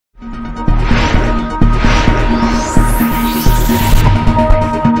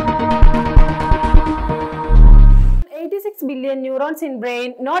million neurons in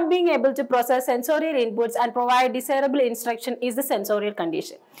brain not being able to process sensorial inputs and provide desirable instruction is the sensorial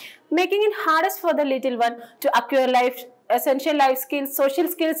condition, making it hardest for the little one to acquire essential life skills, social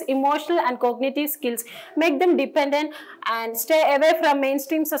skills, emotional and cognitive skills, make them dependent and stay away from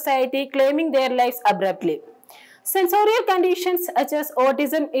mainstream society, claiming their lives abruptly. Sensorial conditions such as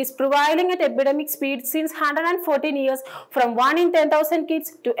autism is prevailing at epidemic speed since 114 years, from 1 in 10,000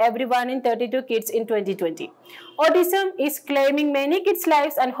 kids to every 1 in 32 kids in 2020. Autism is claiming many kids'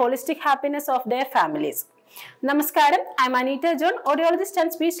 lives and holistic happiness of their families. Namaskaram, I am Anetta John, audiologist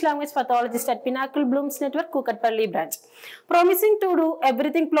and speech language pathologist at Pinnacle Blooms Network, Kukatpalli branch. Promising to do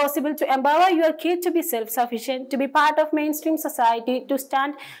everything possible to empower your kid to be self-sufficient, to be part of mainstream society, to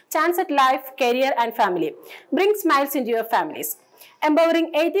stand chance at life, career and family. Bring smiles into your families.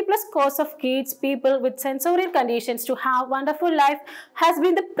 Empowering 80+ cause of kids, people with sensorial conditions to have wonderful life has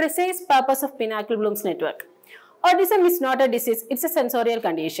been the precise purpose of Pinnacle Blooms Network. Autism is not a disease, it's a sensorial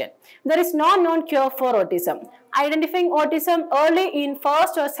condition. There is no known cure for autism. Identifying autism early in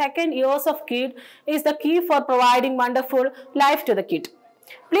first or second years of kid is the key for providing wonderful life to the kid.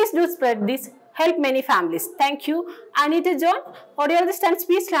 Please do spread this, help many families. Thank you. Anetta John, audiologist and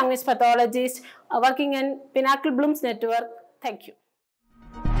speech language pathologist working in Pinnacle Blooms Network. Thank you.